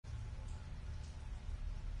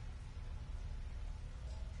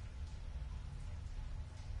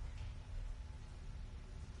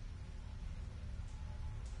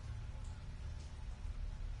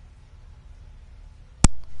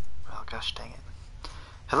Gosh dang it.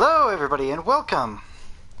 Hello everybody and welcome!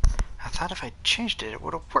 I thought if I changed it, it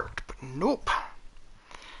would have worked, but nope.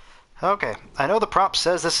 Okay, I know the prompt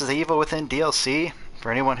says this is the Evil Within DLC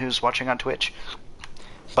for anyone who's watching on Twitch,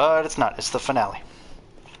 but it's not. It's the finale.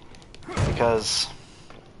 Because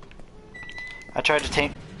I tried to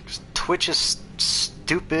take Twitch is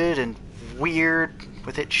stupid and weird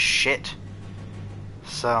with its shit.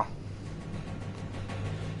 So,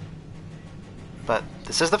 but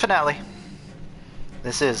this is the finale.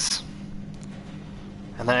 This is.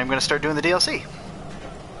 And then I'm going to start doing the DLC.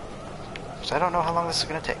 So I don't know how long this is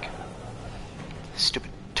going to take. Stupid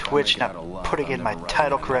Twitch not putting in my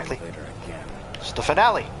title correctly. It's the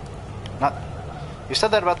finale. Not. You said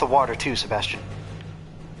that about the water too, Sebastian.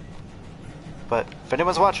 But if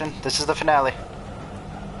anyone's watching, this is the finale.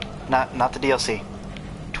 Not the DLC.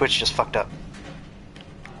 Twitch just fucked up.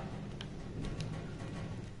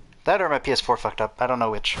 That or my PS4 fucked up. I don't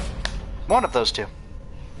know which. One of those two.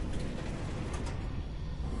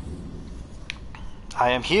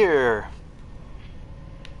 I am here.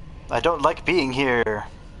 I don't like being here.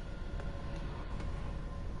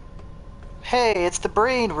 Hey, it's the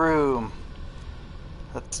brain room.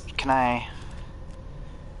 Can I...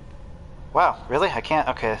 Wow, really? I can't?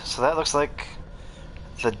 Okay, so that looks like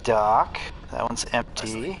the dock. That one's empty.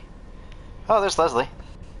 Leslie. Oh, there's Leslie.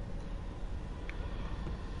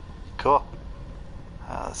 Cool.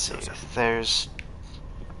 Let's see. There's...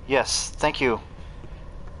 Yes, thank you.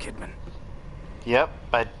 Kidman. Yep,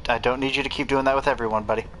 I don't need you to keep doing that with everyone,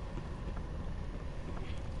 buddy.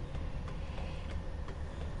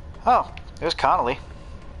 Oh, there's Connolly.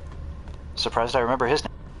 Surprised I remember his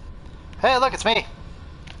name. Hey, look, it's me!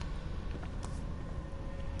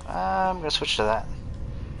 I'm gonna switch to that.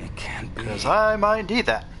 It can't be. Because I might need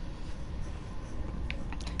that.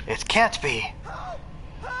 It can't be.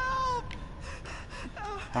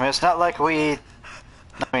 I mean, it's not like we... I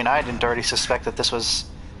mean, I didn't already suspect that this was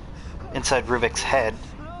inside RUBIK's head.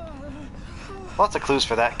 Lots of clues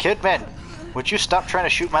for that. Kidman, would you stop trying to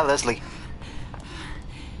shoot my Leslie?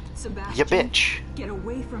 Sebastian, you bitch. Get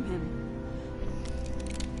away from him.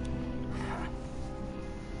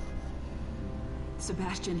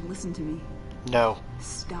 Sebastian, listen to me. No.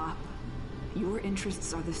 Stop. Your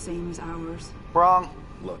interests are the same as ours. Wrong.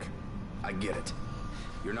 Look, I get it.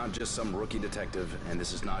 You're not just some rookie detective, and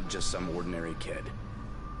this is not just some ordinary kid.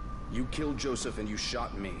 You killed Joseph and you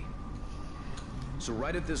shot me. So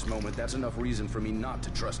right at this moment, that's enough reason for me not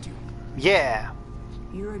to trust you. Yeah.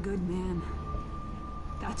 You're a good man.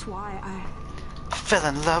 That's why I fell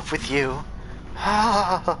in love with you.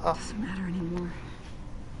 doesn't matter anymore.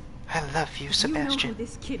 I love you, Sebastian. You know who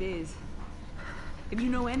this kid is. If you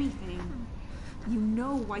know anything, you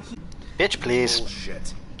know why he... Bitch, please.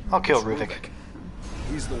 Bullshit. I'll kill It's RUBIK.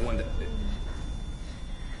 He's the one that...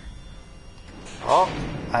 Oh,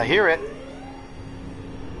 I hear it.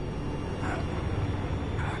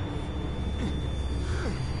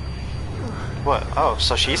 What? Oh,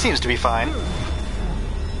 so she seems to be fine.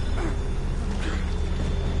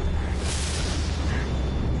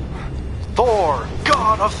 Thor,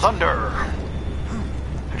 God of Thunder!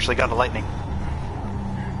 Actually got a lightning.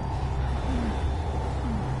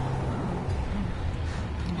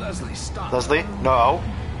 Leslie, stop. Leslie, no.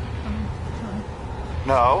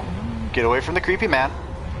 No. Get away from the creepy man.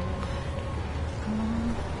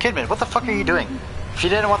 Kidman, what the fuck are you doing? If you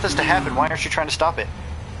didn't want this to happen, why aren't you trying to stop it?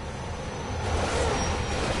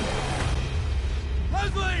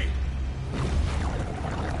 Leslie!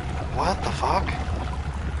 What the fuck?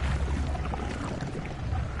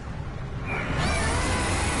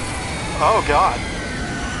 Oh god.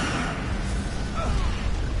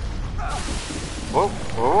 Whoa,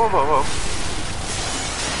 whoa, whoa, whoa, whoa.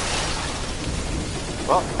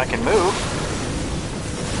 Well, I can move.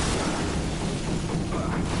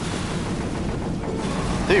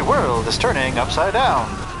 The world is turning upside down.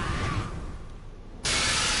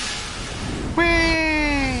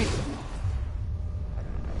 Whee!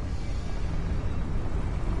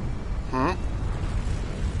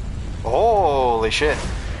 Holy shit.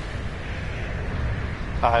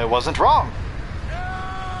 I wasn't wrong.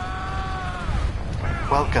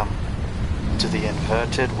 Welcome to the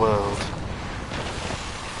inverted world.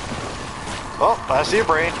 Oh, I see a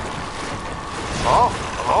brain. Oh,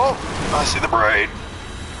 I see the brain.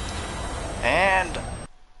 And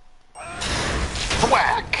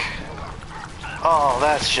thwack. Oh,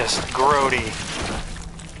 that's just grody.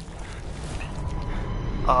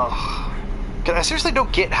 Oh, I seriously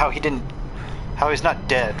don't get how he's not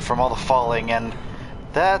dead from all the falling, and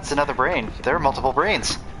that's another brain. There are multiple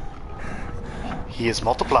brains. He is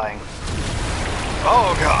multiplying.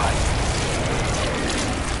 Oh god.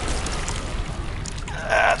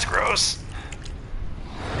 close.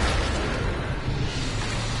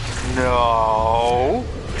 No.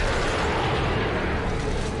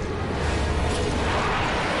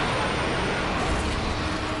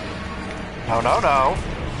 No, no, no.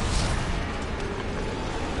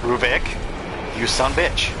 Rubik, you son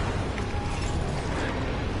bitch.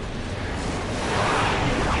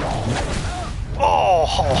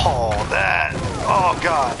 Oh, that. Oh,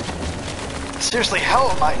 God. Seriously, how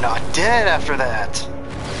am I not dead after that?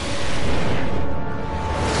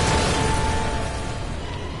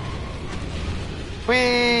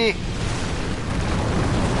 Whee!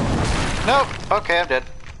 Nope. Okay, I'm dead.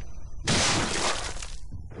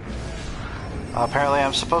 Apparently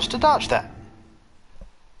I'm supposed to dodge that.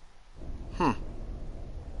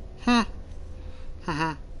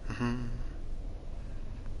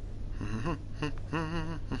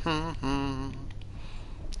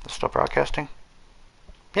 Still broadcasting?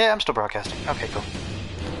 Yeah, I'm still broadcasting. Okay, cool.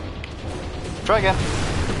 Try again.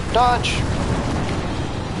 Dodge!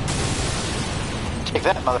 Take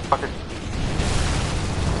that, motherfucker.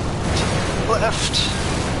 Left.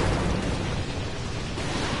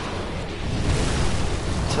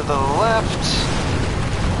 To the left.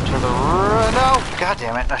 To the right. No! God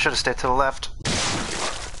damn it. I should have stayed to the left.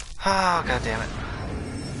 Oh, god damn it.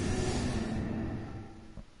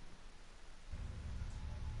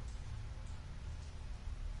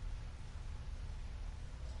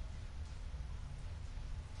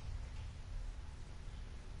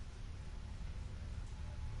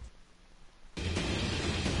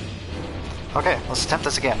 Okay, let's attempt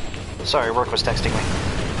this again. Sorry, work was texting me.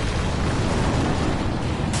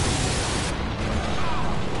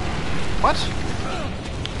 What?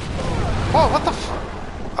 Whoa, what the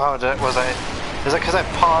f... Oh, was I... Is it because I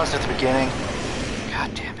paused at the beginning?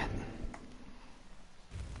 God damn it.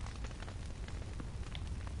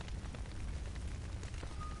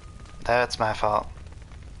 That's my fault.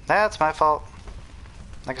 That's my fault.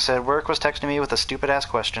 Like I said, work was texting me with a stupid-ass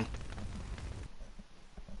question.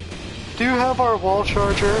 Do you have our wall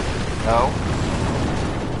charger? No.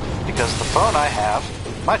 Because the phone I have,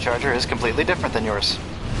 my charger is completely different than yours.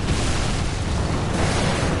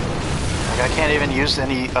 Like, I can't even use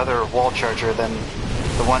any other wall charger than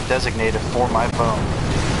the one designated for my phone.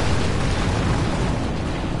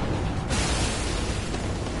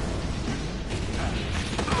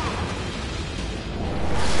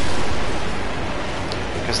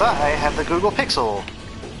 Because I have the Google Pixel.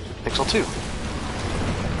 Pixel 2.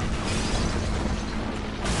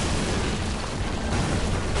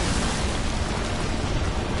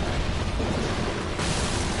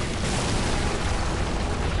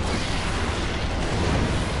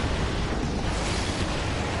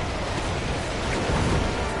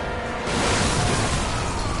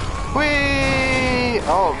 Whee!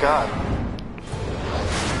 Oh god.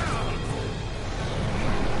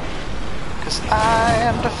 Cause I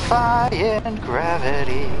am defying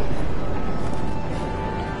gravity.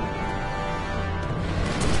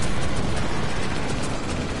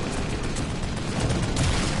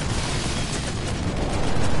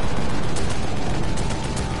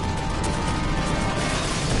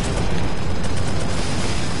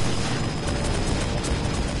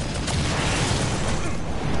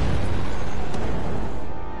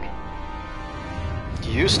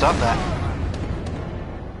 You stop that.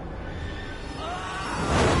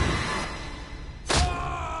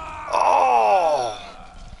 Oh!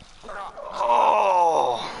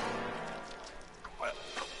 Oh!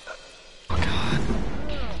 God.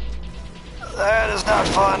 That is not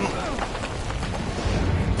fun.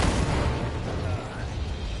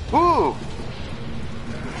 Woo!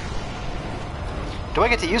 Do I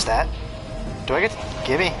get to use that? Do I get to...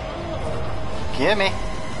 Gimme. Gimme.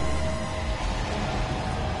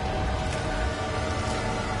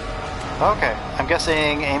 Okay, I'm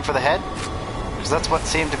guessing aim for the head, because that's what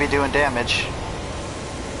seemed to be doing damage.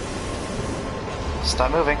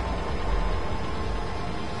 Stop moving.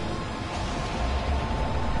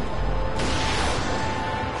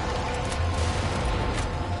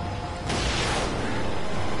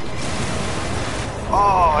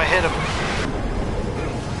 Oh, I hit him.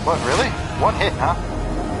 What, really? One hit, huh?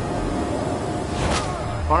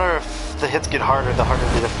 I wonder if the hits get harder the harder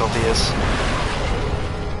the difficulty is.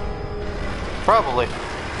 Probably.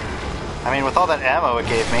 I mean, with all that ammo it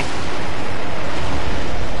gave me.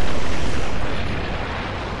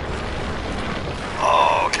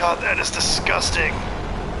 Oh god, that is disgusting.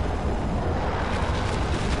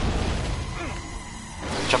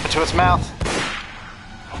 Jump into its mouth.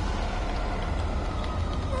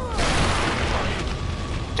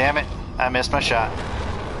 Damn it, I missed my shot.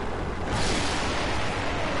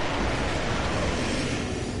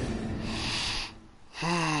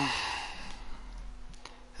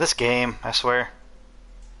 This game, I swear.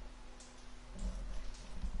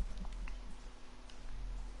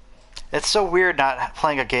 It's so weird not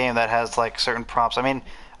playing a game that has like certain prompts. I mean,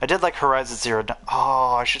 I did like Horizon Zero Dawn.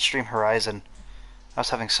 Oh, I should stream Horizon. I was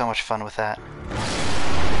having so much fun with that.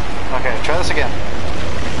 Okay, try this again.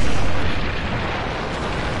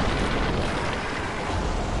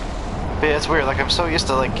 But yeah, it's weird. Like I'm so used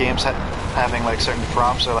to like games having like certain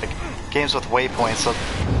prompts or like games with waypoints. So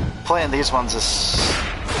playing these ones is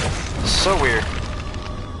so weird.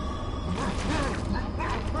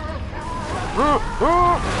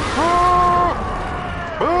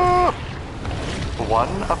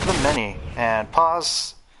 One of the many. And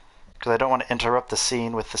pause, because I don't want to interrupt the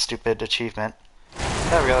scene with the stupid achievement.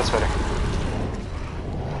 There we go, that's better.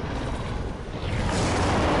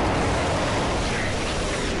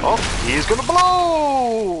 Oh, he's gonna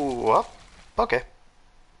blow! Up. Okay.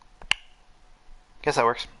 Guess that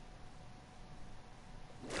works.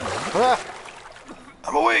 Ah!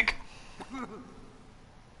 I'm awake!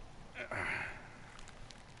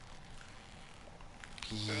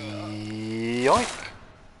 Yoink!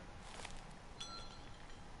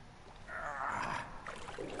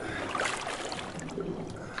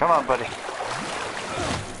 Come on, buddy.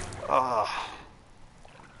 Oh.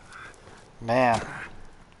 Man.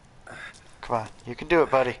 Come on, you can do it,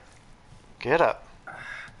 buddy. Get up.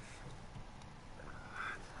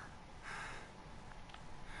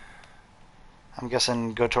 I'm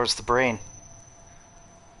guessing go towards the brain.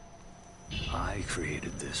 I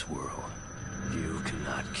created this world. You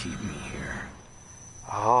cannot keep me here.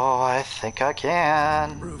 Oh, I think I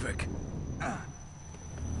can. RUBIK.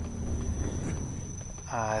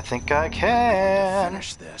 I think I can.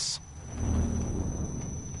 Finish this.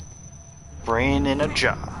 Brain in a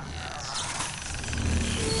jar.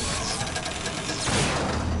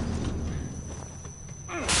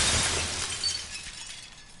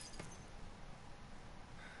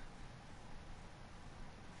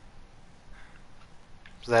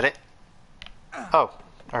 Is that it? Oh,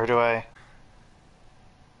 or do I?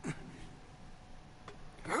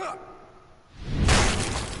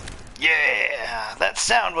 Yeah, that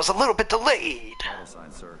sound was a little bit delayed. All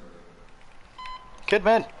sides, sir.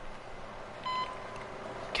 Kidman.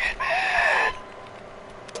 Kidman.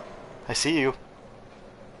 I see you.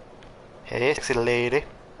 Hey, sexy lady.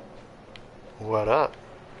 What up?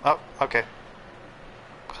 Oh, okay.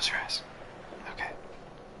 Close your eyes. Okay.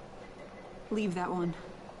 Leave that one.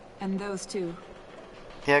 And those two.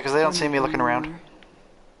 Yeah, because they don't see me looking around. No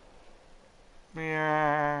one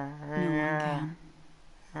can.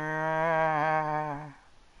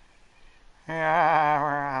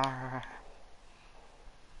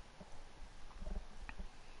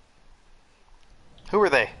 Who are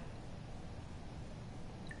they?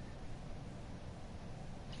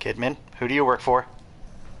 Kidman, who do you work for?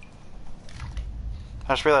 I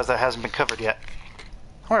just realized that hasn't been covered yet.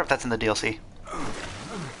 I wonder if that's in the DLC.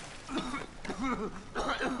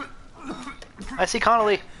 I see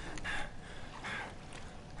Connolly.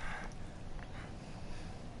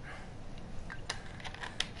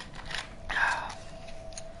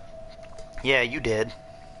 Yeah, you did.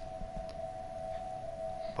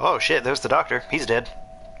 Oh shit, there's the doctor. He's dead.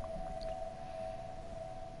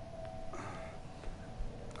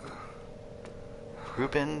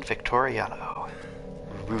 Ruben Victoriano.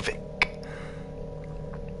 RUBIK.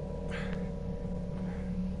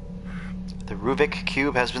 The RUBIK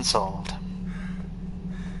cube has been solved.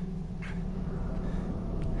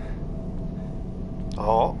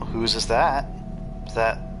 Oh, whose is that? Is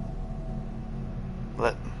that...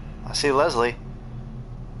 I see Leslie.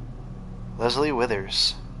 Leslie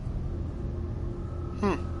Withers.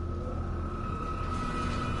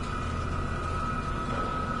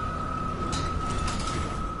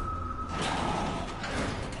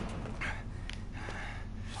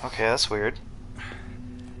 Okay, that's weird.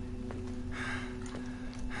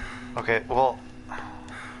 Okay, well...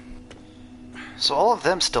 So all of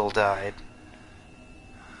them still died.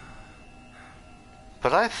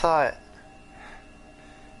 But I thought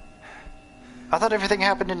everything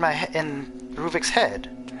happened in in Ruvik's head.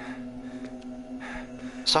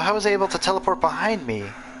 So how was he able to teleport behind me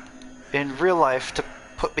in real life to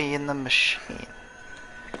put me in the machine?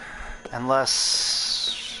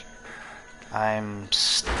 Unless I'm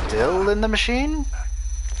still in the machine?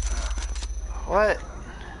 What?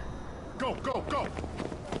 Go, go, go!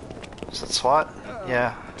 Is that SWAT?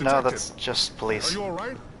 Yeah. No, Detective, that's just police. Are you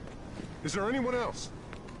alright? Is there anyone else?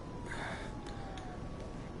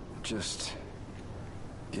 Just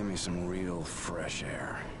give me some real fresh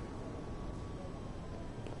air.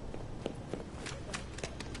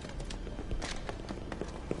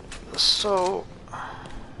 So...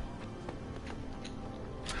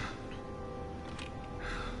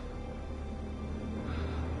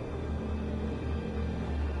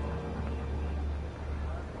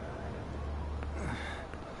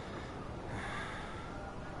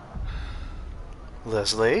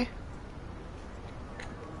 Leslie?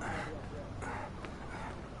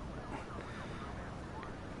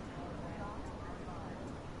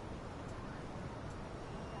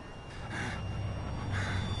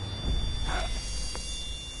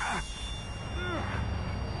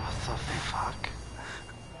 What the fuck?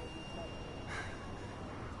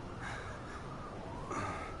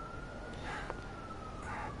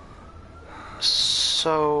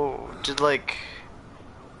 So, did like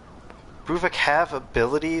RUBIK have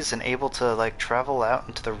abilities and able to like travel out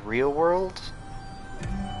into the real world?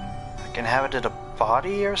 Like inhabited a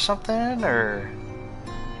body or something, or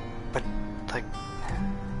but like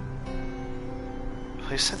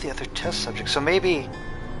well, you said the other test subject, so maybe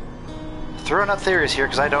throwing out theories here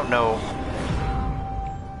because I don't know.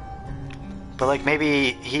 But like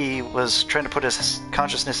maybe he was trying to put his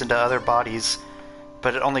consciousness into other bodies,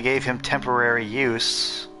 but it only gave him temporary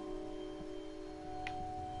use.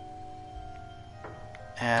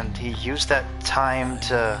 And he used that time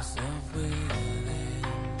to...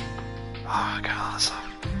 Oh god, that's...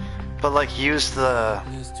 But like use the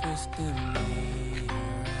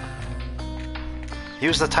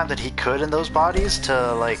time that he could in those bodies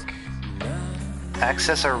to like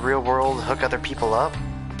access our real world, hook other people up,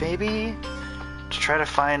 maybe? To try to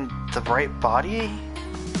find the right body?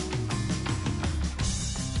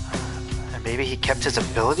 And maybe he kept his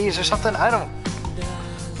abilities or something? I don't...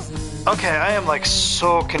 Okay, I am like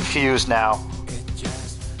so confused now.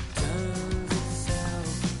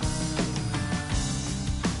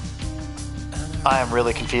 I am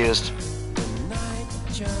really confused.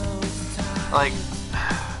 Like...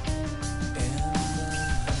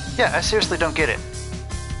 Yeah, I seriously don't get it.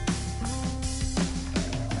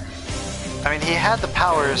 I mean, he had the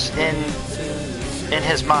powers in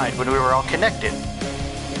his mind when we were all connected.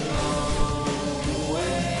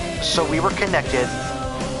 So we were connected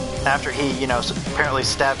after he, you know, apparently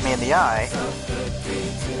stabbed me in the eye.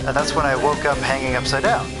 And that's when I woke up hanging upside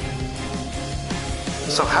down.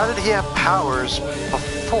 So how did he have powers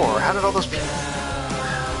before? How did all those people...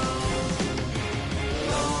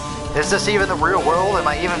 Is this even the real world? Am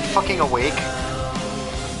I even fucking awake?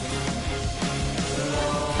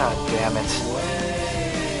 God damn it.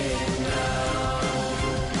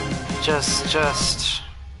 Just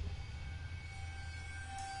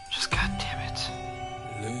god damn it.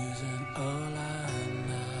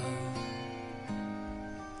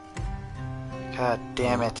 God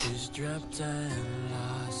damn it.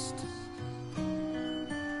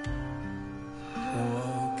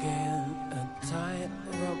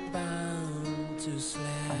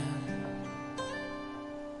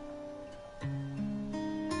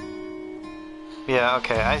 Yeah,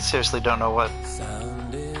 okay, I seriously don't know what...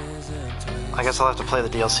 I guess I'll have to play the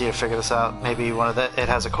DLC to figure this out. Maybe one of the... It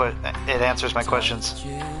has a it answers my questions.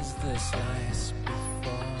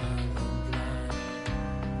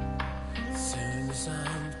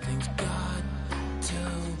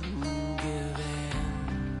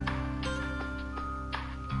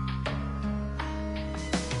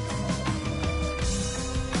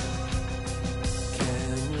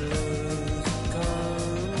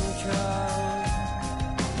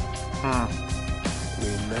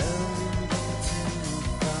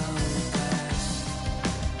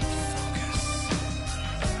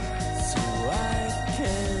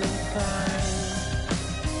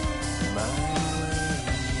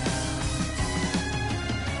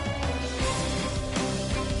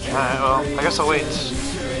 Alright, well, I guess I'll wait.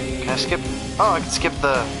 Can I skip? Oh, I can skip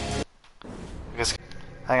the... I guess...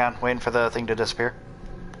 Hang on, waiting for the thing to disappear.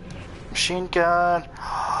 Machine gun...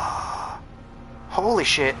 Holy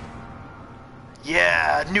shit!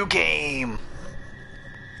 Yeah, new game!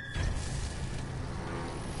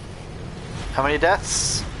 How many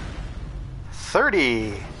deaths?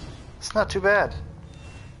 30! It's not too bad.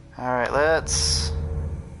 Alright, let's...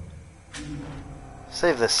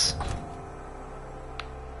 save this.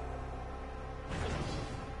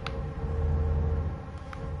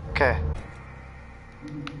 Okay.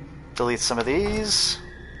 Delete some of these.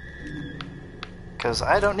 Because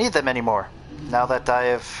I don't need them anymore. Now that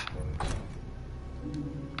I've...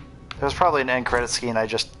 There was probably an end credit scene I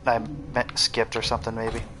skipped or something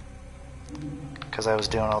maybe. Because I was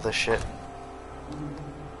doing all this shit.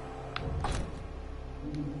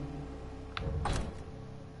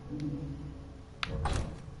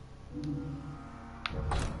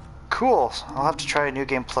 Cool! I'll have to try New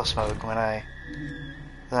Game Plus mode when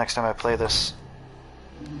the next time I play this.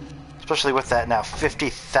 Especially with that now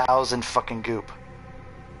 50,000 fucking goop.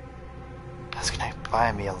 That's gonna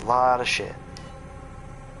buy me a lot of shit.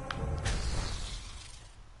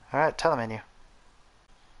 Alright, telemenu.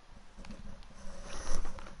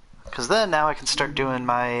 Because then now I can start doing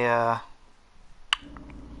my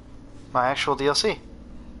my actual DLC.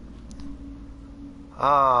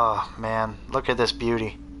 Oh man, look at this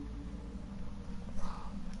beauty.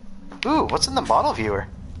 Ooh, what's in the model viewer?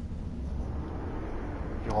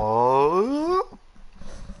 Oh.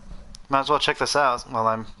 Might as well check this out while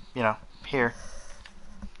I'm, you know, here.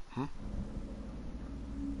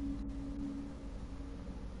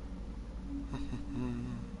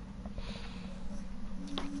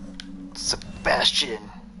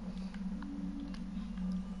 Sebastian!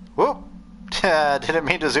 Whoa! Didn't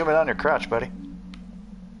mean to zoom in on your crotch, buddy.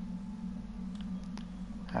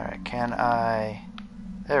 Alright, can I...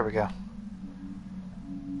 There we go.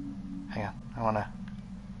 Hang on, I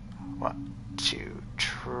want to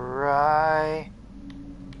try...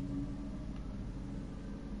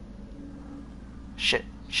 Shit,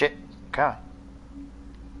 come on.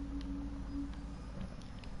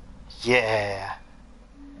 Yeah!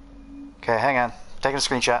 Okay, hang on. Taking a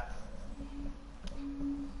screenshot.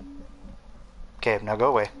 Okay, now go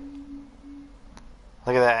away.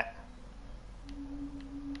 Look at that.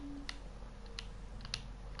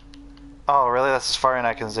 Oh, really? That's as far in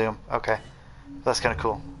I can zoom. Okay. That's kind of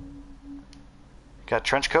cool. Got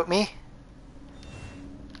trench coat me?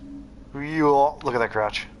 Look at that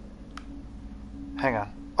crotch. Hang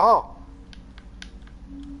on. Oh!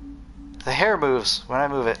 The hair moves when I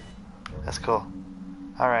move it. That's cool.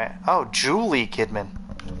 Alright. Oh, Julie Kidman.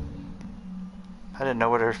 I didn't know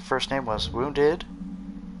what her first name was. Wounded.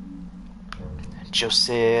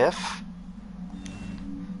 Joseph.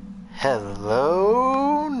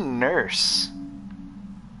 Hello, nurse.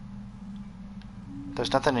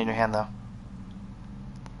 There's nothing in your hand, though.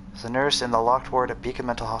 There's a nurse in the locked ward at Beacon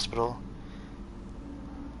Mental Hospital.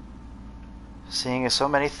 Seeing so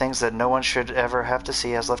many things that no one should ever have to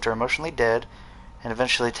see has left her emotionally dead and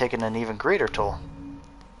eventually taken an even greater toll.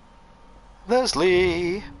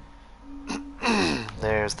 Leslie!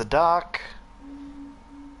 There's the doc.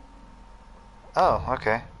 Oh,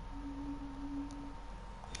 okay.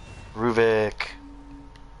 RUBIK.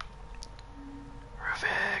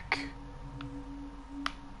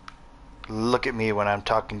 Look at me when I'm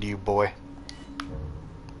talking to you, boy.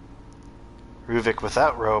 RUBIK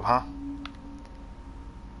without robe, huh?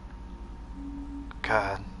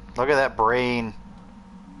 God, look at that brain.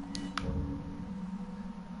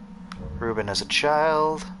 Ruben as a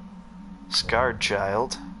child, scarred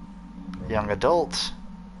child, young adult,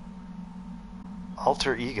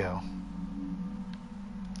 alter ego.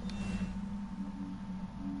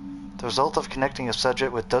 The result of connecting a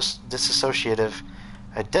subject with dissociative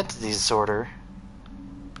identity disorder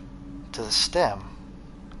to the stem.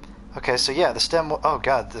 Okay, so yeah, the stem. Oh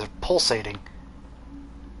god, they're pulsating.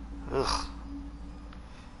 Ugh.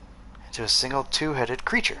 Into a single two-headed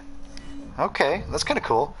creature. Okay, that's kind of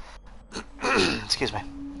cool. Excuse me.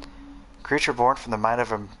 Creature born from the mind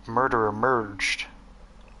of a murderer merged.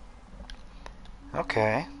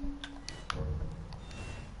 Okay.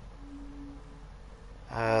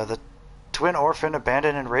 The twin orphan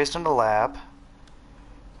abandoned and raised in a lab.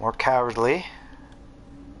 More cowardly.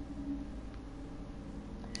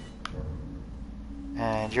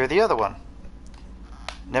 And you're the other one.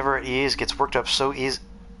 Never at ease, gets worked up so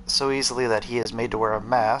easily that he is made to wear a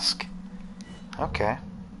mask. Okay.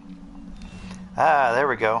 Ah, there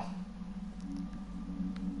we go.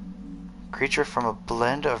 Creature from a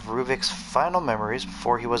blend of RUBIK's final memories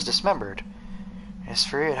before he was dismembered. He is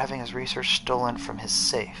furious at having his research stolen from his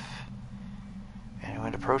safe. And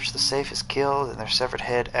when approached the safe is killed and their severed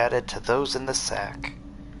head added to those in the sack.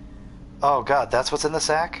 Oh god, that's what's in the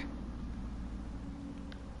sack?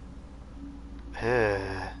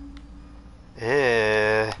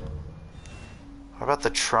 What about the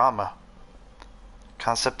trauma?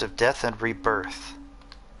 Concept of death and rebirth.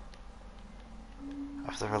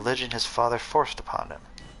 Of the religion his father forced upon him.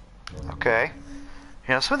 Okay.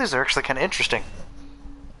 You know, some of these are actually kind of interesting.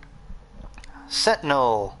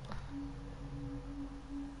 Sentinel.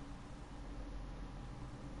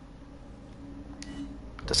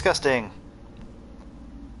 Disgusting.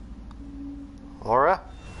 Laura?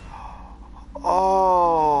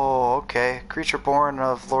 Oh, okay. Creature born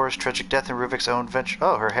of Laura's tragic death and RUBIK's own venture.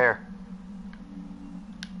 Oh, her hair.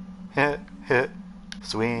 Hit, hit.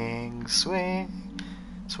 Swing, swing.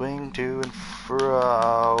 Swing to and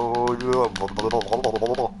fro.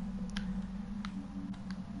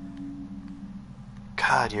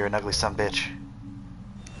 God, you're an ugly sumbitch.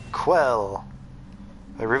 Quell.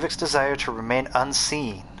 By RUBIK's desire to remain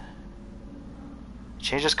unseen.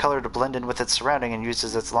 Changes color to blend in with its surrounding and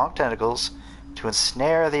uses its long tentacles to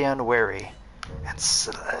ensnare the unwary and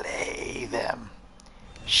slay them.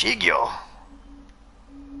 Shigyo!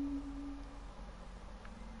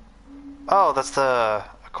 Oh, that's the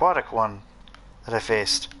aquatic one that I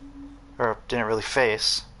faced. Or didn't really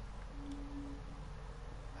face.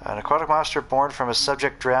 An aquatic monster born from a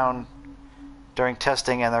subject drowned during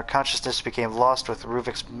testing and their consciousness became lost with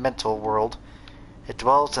RUBIK's mental world. It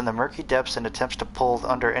dwells in the murky depths and attempts to pull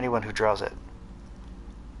under anyone who draws it.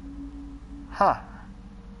 Huh.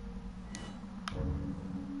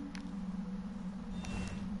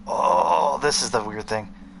 Oh, this is the weird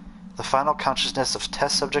thing. The final consciousness of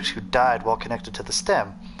test subjects who died while connected to the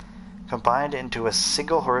stem, combined into a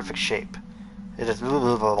single horrific shape. It is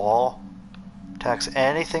attacks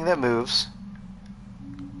anything that moves,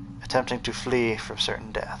 attempting to flee from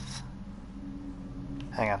certain death.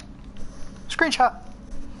 Hang on. Screenshot!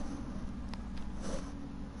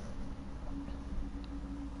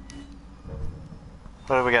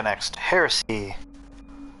 What do we got next? Heresy.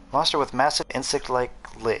 Monster with massive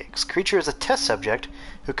insect-like legs. Creature is a test subject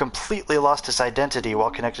who completely lost his identity while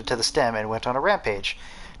connected to the stem and went on a rampage,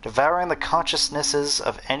 devouring the consciousnesses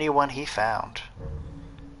of anyone he found.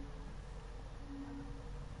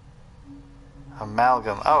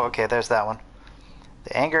 Amalgam. Oh, okay, there's that one.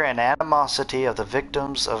 The anger and animosity of the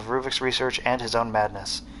victims of RUBIK's research and his own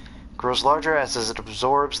madness grows larger as it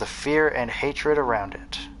absorbs the fear and hatred around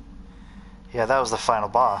it. Yeah, that was the final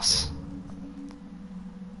boss.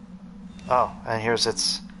 Oh, and here's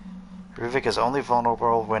its... RUBIK is only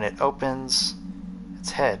vulnerable when it opens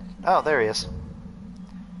its head. Oh, there he is.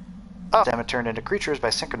 Oh, them turned into creatures by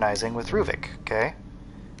synchronizing with RUBIK. Okay.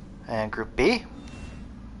 And Group B?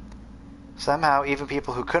 Somehow, even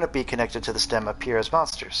people who couldn't be connected to the stem appear as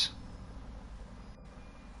monsters.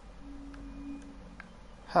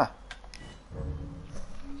 Huh.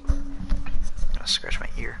 I'll scratch my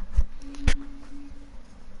ear.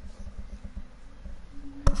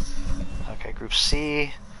 Okay, Group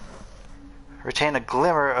C. Retain a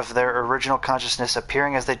glimmer of their original consciousness,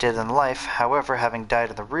 appearing as they did in life. However, having died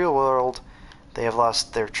in the real world, they have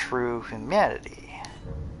lost their true humanity.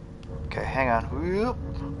 Okay, hang on. Whoop.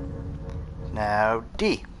 Now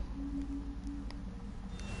D.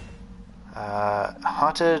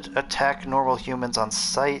 Haunted attack normal humans on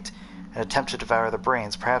sight and attempt to devour their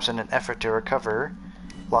brains, perhaps in an effort to recover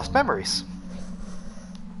lost memories.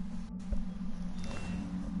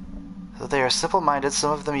 Though they are simple-minded,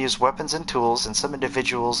 some of them use weapons and tools, and some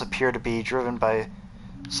individuals appear to be driven by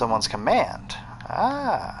someone's command.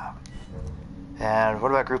 Ah. And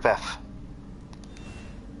what about Group F?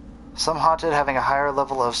 Some haunted having a higher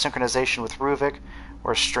level of synchronization with RUBIK,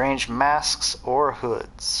 or strange masks or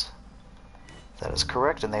hoods. That is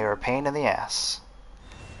correct, and they are a pain in the ass.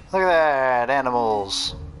 Look at that!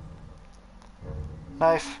 Animals!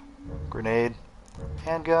 Knife, grenade,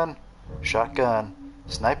 handgun, shotgun,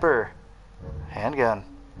 sniper, handgun,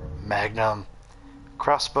 magnum,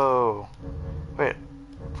 crossbow. Wait,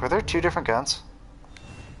 were there two different guns?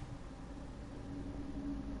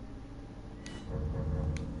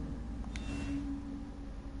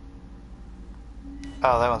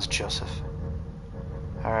 Oh, that one's Joseph.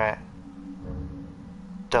 Alright.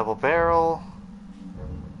 Double barrel.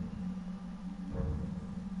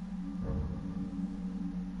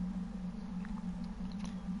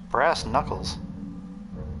 Brass knuckles.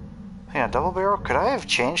 Yeah, double barrel? Could I have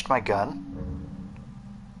changed my gun?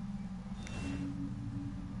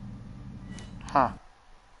 Huh.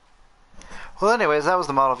 Well, anyways, that was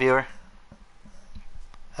the model viewer.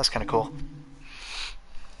 That's kind of cool.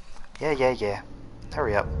 Yeah.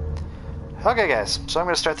 Hurry up. Okay, guys, so I'm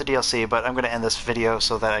going to start the DLC, but I'm going to end this video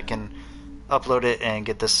so that I can upload it and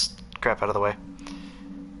get this crap out of the way.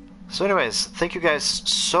 So anyways, thank you guys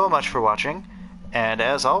so much for watching, and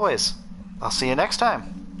as always, I'll see you next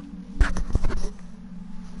time.